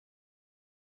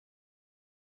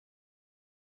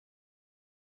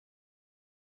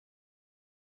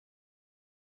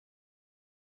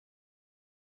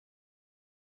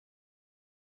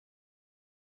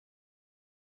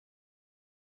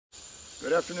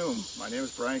Good afternoon. My name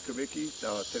is Kubicki.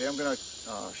 Today I'm going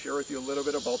to share with you a little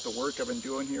bit about the work I've been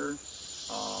doing here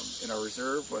in our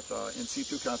reserve with in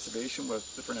situ conservation with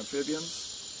different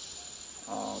amphibians.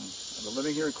 I've been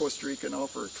living here in Costa Rica now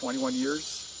for 21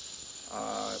 years.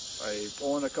 I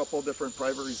own a couple different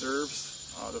private reserves.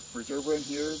 The reserve we're in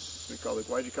here, we call the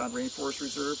Guayacán Rainforest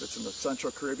Reserve. It's in the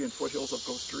central Caribbean foothills of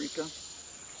Costa Rica.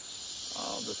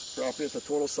 The property has a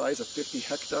total size of 50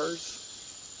 hectares.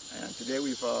 And today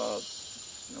we've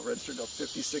registered up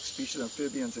 56 species of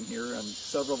amphibians in here, and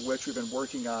several of which we've been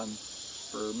working on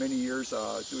for many years,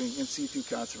 doing in situ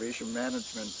conservation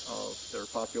management of their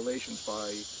populations by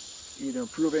either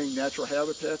improving natural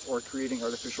habitats or creating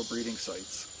artificial breeding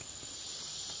sites.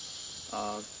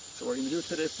 So what we're going to do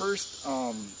today first,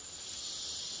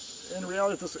 in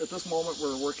reality at this moment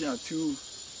we're working on two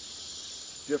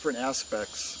different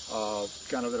aspects of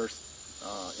that are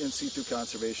in situ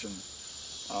conservation.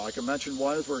 Like I mentioned,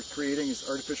 one is we're creating these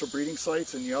artificial breeding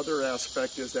sites, and the other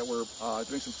aspect is that we're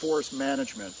doing some forest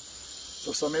management.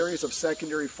 So some areas of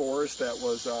secondary forest that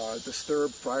was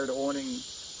disturbed prior to owning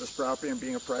this property and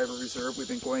being a private reserve, we've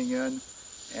been going in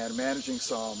and managing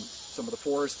some of the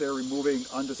forest there, removing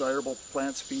undesirable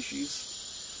plant species.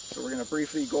 So we're going to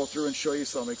briefly go through and show you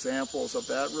some examples of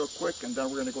that real quick, and then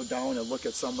we're going to go down and look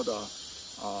at some of the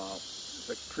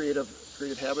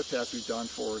creative habitats we've done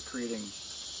for creating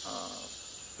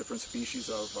different species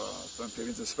of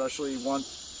amphibians, especially one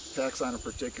taxon in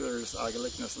particular is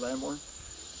Agalicnus lamor,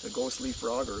 the ghost leaf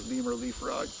frog or lemur leaf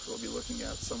frog. So we'll be looking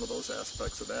at some of those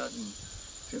aspects of that and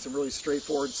seeing some really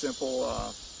straightforward, simple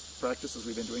practices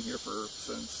we've been doing here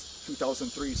since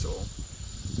 2003, so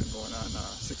it's been going on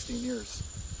 16 years.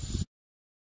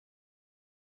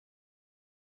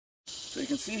 So you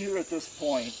can see here at this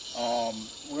point,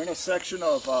 we're in a section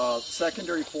of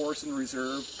secondary forest and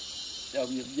reserve that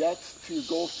we have yet to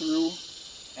go through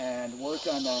and work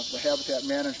on the habitat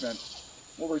management.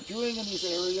 What we're doing in these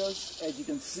areas, as you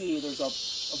can see, there's an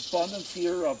abundance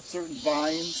here of certain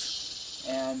vines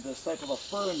and this type of a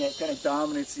fern that kind of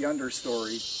dominates the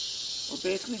understory.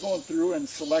 We're basically going through and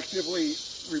selectively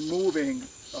removing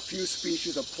a few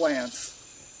species of plants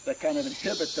that kind of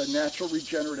inhibit the natural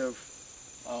regenerative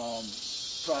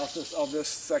process of this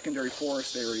secondary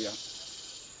forest area.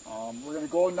 We're going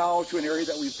to go now to an area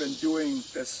that we've been doing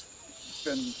this. It's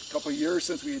been a couple of years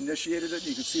since we initiated it.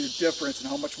 You can see the difference and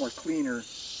how much more cleaner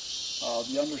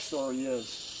the understory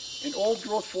is. In old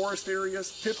growth forest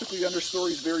areas, typically the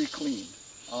understory is very clean.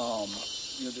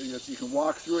 You can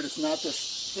walk through it. It's not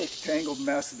this thick tangled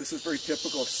mess. This is very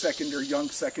typical of young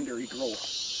secondary growth.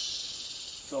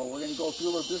 So we're going to go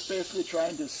through. We're just basically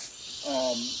trying to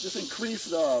just increase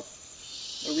the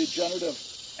regenerative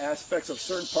aspects of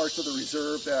certain parts of the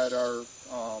reserve that are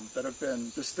that have been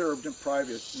disturbed in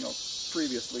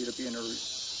previously to being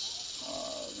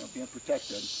being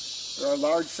protected. There are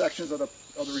large sections of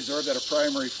the reserve that are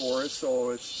primary forest,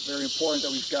 so it's very important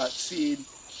that we've got seed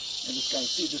and this kind of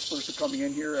seed dispersal coming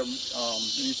in here. In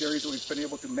these areas that we've been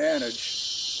able to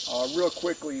manage real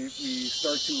quickly, we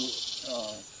start to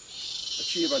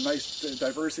achieve a nice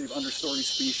diversity of understory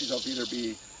species of either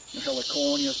be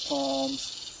heliconias,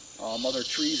 palms, other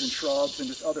trees and shrubs, and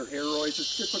just other aroids.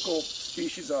 It's typical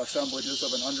species assemblages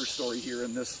of an understory here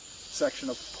in this section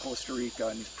of Costa Rica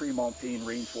and these pre-montane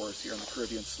rainforests here on the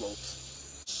Caribbean slopes.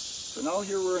 So now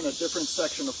here we're in a different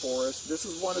section of forest. This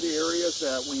is one of the areas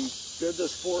that we did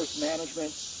this forest management.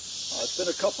 It's been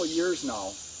a couple of years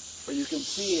now, but you can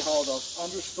see how the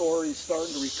understory is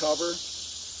starting to recover,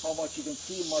 how much you can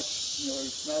see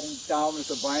it's not in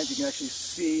dominance of vines. You can actually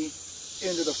see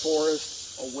into the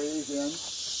forest a ways in.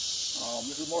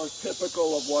 This is more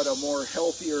typical of what a more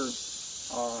healthier,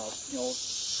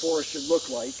 forest should look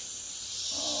like.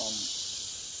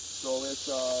 So it's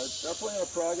definitely in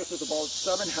progress. There's about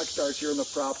 7 hectares here in the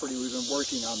property. We've been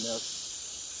working on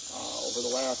this over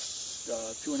the last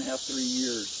 2.5–3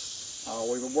 years.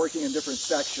 We've been working in different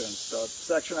sections. The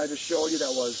section I just showed you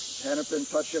that hadn't been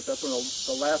touched yet, that's one of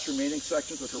the last remaining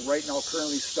sections, which are right now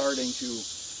currently starting to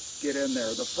get in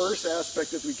there. The first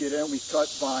aspect is we get in, we cut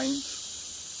vines,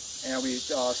 and we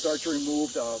start to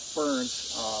remove the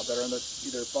ferns that are in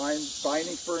either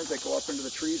binding ferns that go up into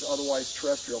the trees, otherwise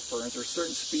terrestrial ferns. There are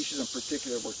certain species in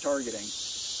particular we're targeting,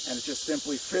 and it's just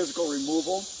simply physical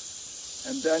removal,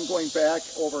 and then going back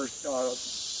over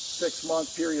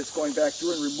 6-month periods, going back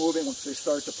through and removing once they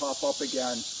start to pop up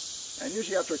again. And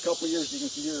usually after a couple of years, you can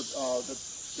see here the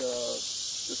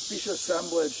species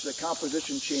assemblage, the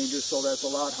composition changes, so that's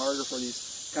a lot harder for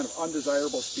these kind of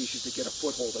undesirable species to get a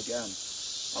foothold again.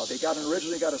 They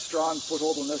originally got a strong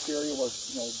foothold when this area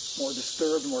was more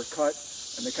disturbed, more cut,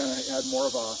 and they kind of had more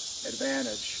of an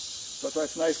advantage. So that's why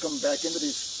it's nice coming back into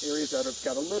these areas that have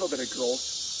got a little bit of growth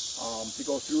to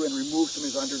go through and remove some of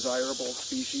these undesirable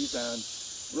species and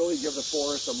really give the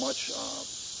forest a much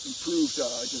improved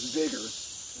just vigor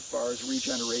as far as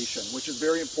regeneration, which is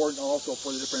very important also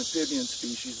for the different amphibian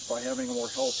species by having a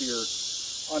more healthier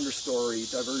understory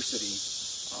diversity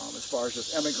as far as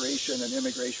just emigration and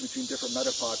immigration between different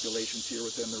metapopulations here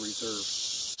within the reserve.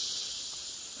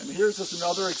 And here's just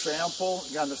another example.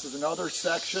 Again, this is another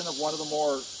section of one of the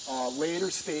more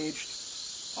later staged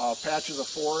patches of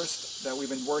forest that we've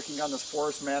been working on this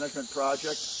forest management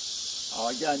project.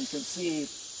 Again, you can see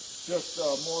just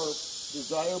a more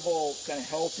desirable, kind of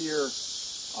healthier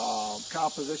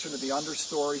composition of the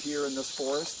understory here in this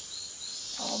forest.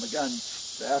 Again,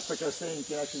 the aspect I was saying, you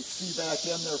can actually see back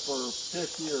in there for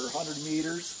 50 or 100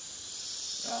 meters.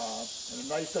 And a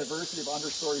nice diversity of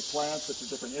understory plants such as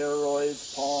different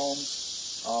aeroids,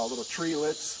 palms, little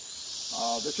treelets.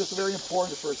 That's just very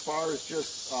important for as far as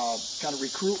just kind of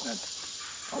recruitment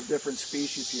of different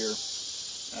species here.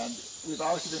 And we've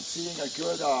obviously been seeing a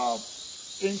good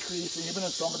increase even in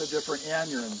some of the different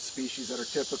anurin species that are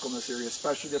typical in this area,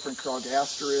 especially different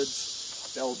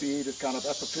crogastarids that will be just kind of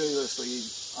epiphysiously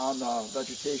on the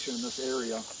vegetation in this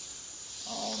area.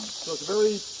 So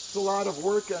it's a lot of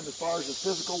work, and as far as the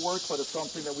physical work, but it's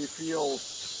something that we feel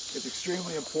is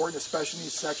extremely important, especially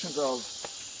in these sections of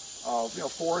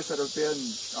forests that have been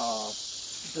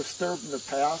disturbed in the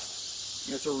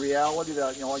past. It's a reality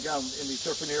that, again, in these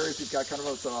different areas, you've got kind of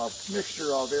a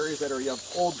mixture of areas that you have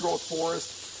old growth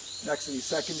forest next to these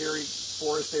secondary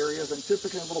forest areas, and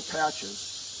typically in little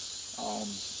patches.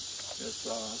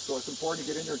 So it's important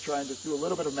to get in there and try and just do a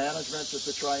little bit of management just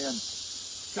to try and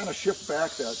kind of shift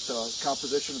back that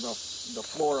composition of the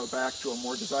flora back to a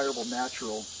more desirable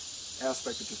natural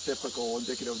aspect, which is typical,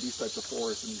 indicative of these types of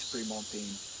forests in these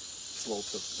pre-montane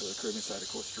slopes of the Caribbean side of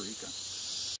Costa Rica.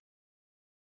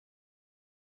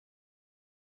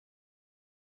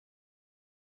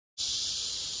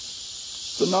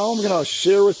 So now I'm going to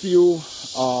share with you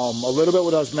a little bit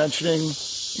what I was mentioning.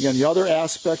 Again, the other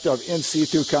aspect of in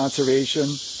situ conservation,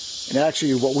 and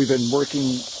actually what we've been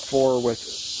working for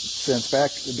since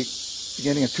back at the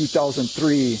beginning of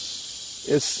 2003,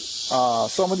 is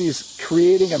some of these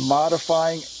creating and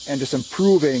modifying and just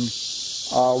improving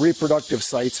reproductive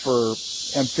sites for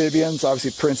amphibians,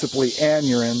 obviously principally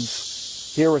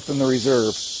anurins, here within the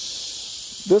reserve.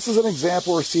 This is an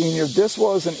example we're seeing here. This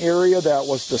was an area that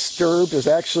was disturbed. It was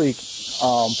actually,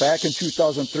 back in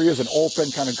 2003, it was an open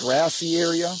kind of grassy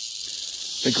area.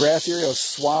 The grass area was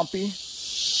swampy.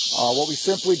 What we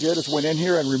simply did is went in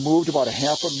here and removed about a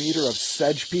half a meter of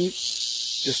sedge peat,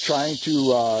 just trying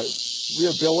to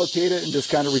rehabilitate it and just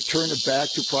kind of return it back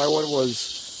to probably what it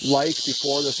was like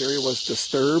before this area was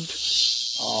disturbed.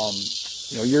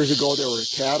 Years ago there were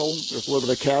cattle. There was a little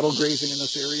bit of cattle grazing in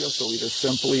this area, so we just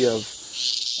simply have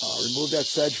removed that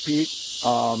sedge peat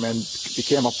and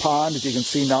became a pond, as you can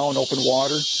see now, in open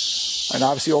water. And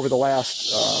obviously over the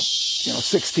last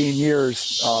 16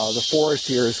 years, the forest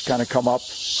here has kind of come up.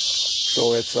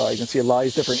 So it's you can see a lot of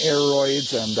these different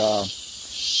aeroids and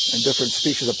different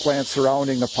species of plants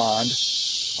surrounding the pond.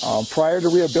 Prior to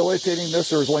rehabilitating this,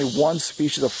 there was only one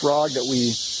species of frog that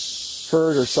we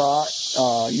heard or saw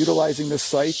utilizing this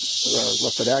site,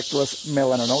 Lepidactylus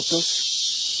melanonotus.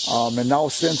 And now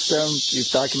since then, we've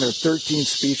documented 13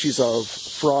 species of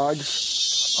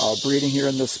frogs breeding here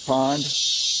in this pond,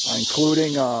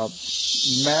 including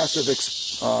massive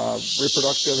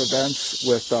reproductive events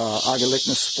with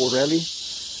Agalichnus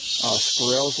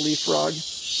sporell's leaf frog.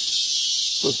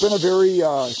 So it's been a very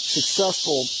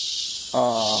successful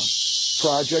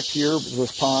project here with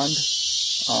this pond.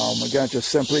 Again, just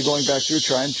simply going back through,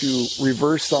 trying to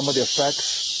reverse some of the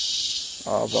effects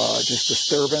of just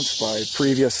disturbance by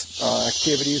previous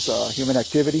activities, human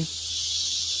activity.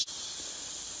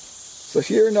 So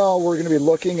here now we're going to be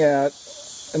looking at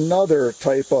another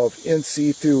type of in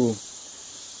situ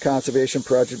conservation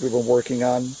project we've been working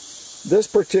on. This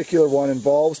particular one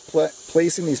involves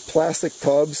placing these plastic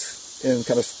tubs in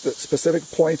kind of specific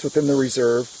points within the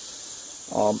reserve.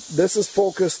 This is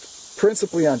focused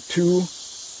principally on two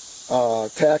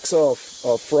taxa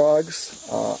of frogs,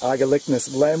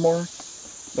 Agalichnus lemur,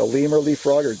 the lemur leaf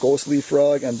frog or ghost leaf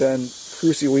frog, and then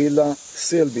Cruciuilla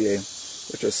sylviae,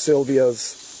 which is Sylvia's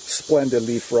splendid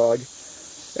leaf frog.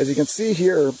 As you can see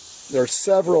here, there are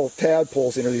several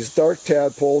tadpoles in here. These dark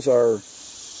tadpoles are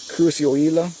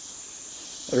Cruciuilla.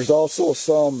 There's also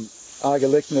some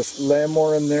Agalichnus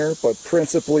lemur in there, but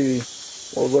principally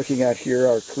what we're looking at here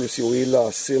are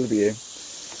Cruciuilla sylviae.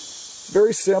 It's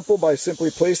very simple. By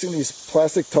simply placing these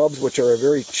plastic tubs, which are a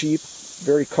very cheap,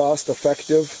 very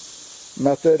cost-effective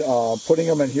method. Putting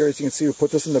them in here, as you can see, we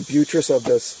put this in the buttress of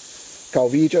this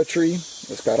Calvija tree,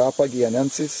 this Carapa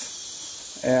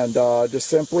guianensis, and just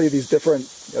simply these different,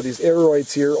 these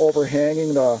aeroids here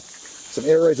overhanging some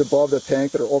aeroids above the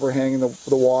tank that are overhanging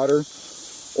the water,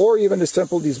 or even just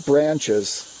simply these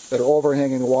branches that are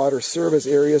overhanging the water serve as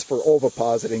areas for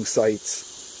ovipositing sites.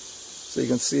 So you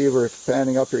can see, we're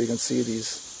panning up here, you can see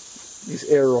these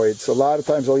aeroids. So a lot of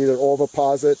times they'll either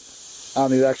oviposit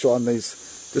on these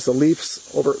just the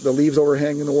leaves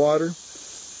overhanging the water.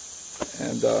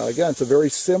 And again, it's a very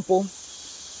simple,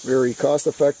 very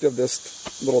cost-effective.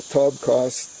 This little tub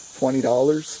costs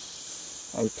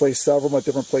 $20. We placed several at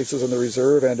different places in the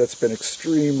reserve, and it's been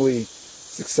extremely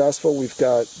successful. We've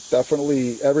got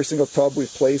definitely every single tub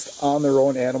we've placed on their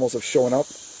own, animals have shown up.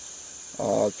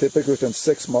 Typically within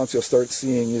 6 months you'll start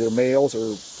seeing either males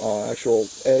or actual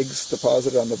eggs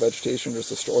deposited on the vegetation, just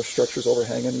the structures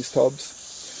overhanging these tubs.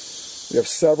 We have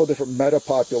several different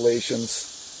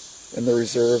metapopulations in the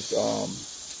reserve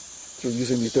through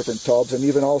using these different tubs, and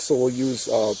even also we'll use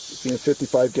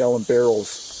 55-gallon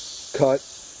barrels cut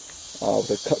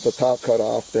with the top cut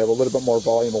off to have a little bit more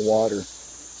volume of water.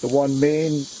 The one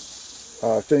main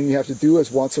thing you have to do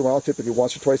is once in a while, typically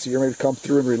once or twice a year, maybe come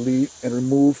through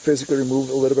and physically remove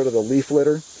a little bit of the leaf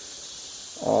litter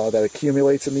that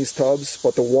accumulates in these tubs.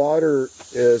 But the water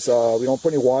is, we don't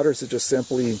put any water, it's just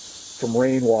simply from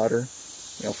rainwater.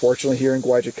 Fortunately here in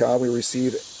Guayacán we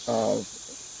receive an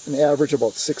average of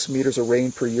about 6 meters of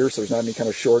rain per year, so there's not any kind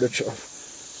of shortage of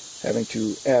having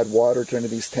to add water to any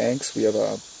of these tanks. We have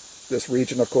this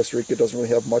region of Costa Rica doesn't really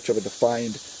have much of a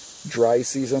defined dry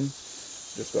season.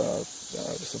 Just a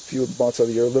few months of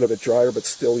the year, a little bit drier, but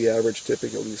still we average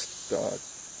typically at least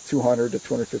 200 to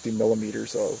 250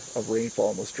 millimeters of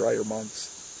rainfall in those drier months.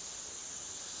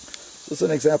 So this is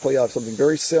an example of something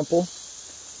very simple,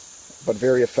 but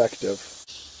very effective.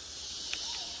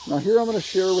 Now here I'm going to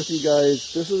share with you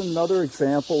guys, this is another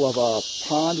example of a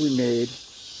pond we made,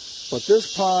 but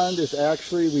this pond is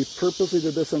actually, we purposely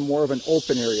did this in more of an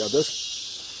open area.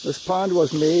 This pond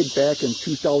was made back in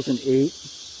 2008.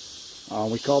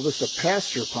 We call this a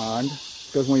pasture pond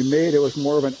because when we made it, it was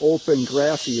more of an open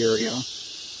grassy area.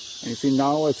 And you see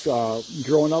now it's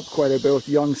grown up quite a bit with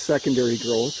young secondary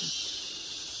growth.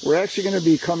 We're actually going to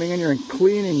be coming in here and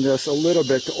cleaning this a little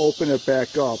bit to open it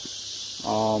back up.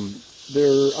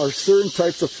 There are certain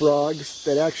types of frogs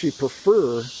that actually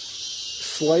prefer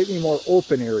slightly more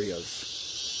open areas.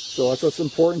 So that's what's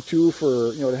important too,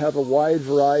 for to have a wide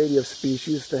variety of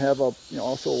species, to have a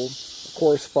also a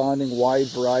corresponding wide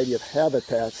variety of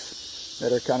habitats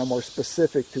that are kind of more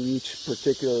specific to each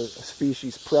particular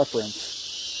species preference.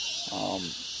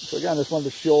 So again, I just wanted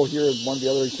to show here one of the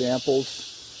other examples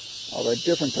of a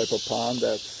different type of pond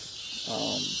that's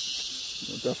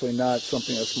definitely not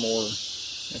something that's more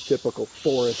a typical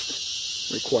forest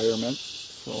requirement.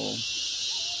 So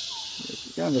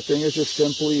again, the thing is just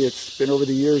simply, it's been over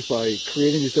the years, by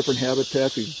creating these different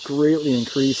habitats, we've greatly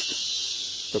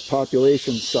increased the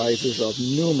population sizes of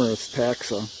numerous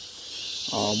taxa.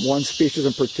 One species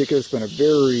in particular that's been a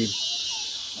very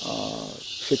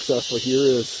successful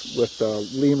here is with the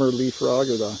lemur leaf frog,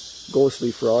 or the ghost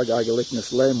leaf frog,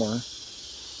 Agalicnus lemur.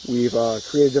 We've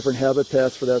created different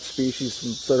habitats for that species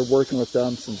and started working with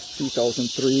them since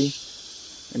 2003.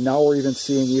 And now we're even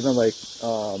seeing like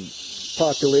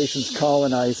populations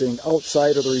colonizing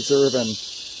outside of the reserve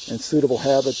and suitable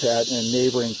habitat in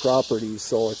neighboring properties.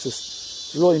 So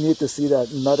it's really neat to see that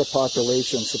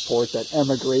metapopulation support, that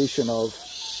emigration of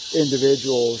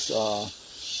individuals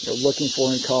looking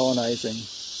for and colonizing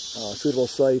suitable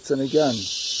sites. And again,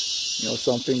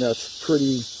 something that's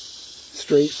pretty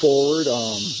straightforward,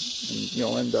 and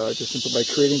just simply by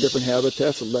creating different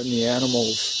habitats and letting the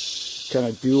animals kind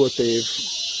of do what they've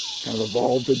kind of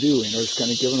evolved to do, just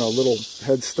kind of giving a little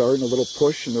head start and a little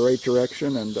push in the right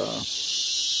direction, and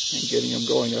getting them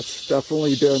going. That's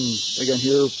definitely been, again,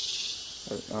 here,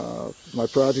 my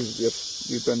project,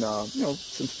 we've been,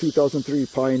 since 2003,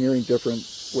 pioneering different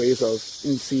ways of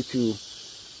in situ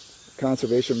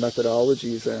conservation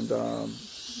methodologies, and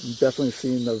definitely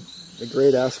seen the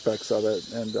great aspects of it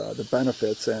and the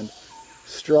benefits, and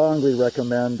strongly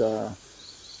recommend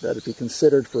that it be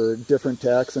considered for different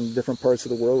taxa in different parts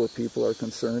of the world where people are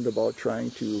concerned about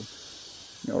trying to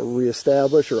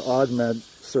reestablish or augment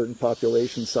certain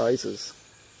population sizes.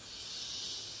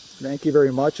 Thank you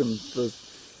very much, and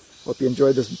hope you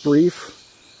enjoyed this brief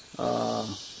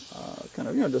kind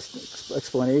of just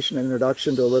explanation and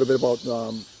introduction to a little bit about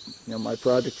my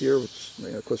project here, which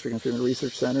Costa Rican Amphibian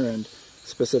Research Center, and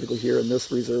specifically here in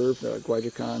this reserve, the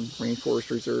Guayacán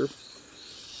Rainforest Reserve.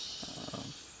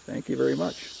 Thank you very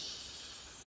much.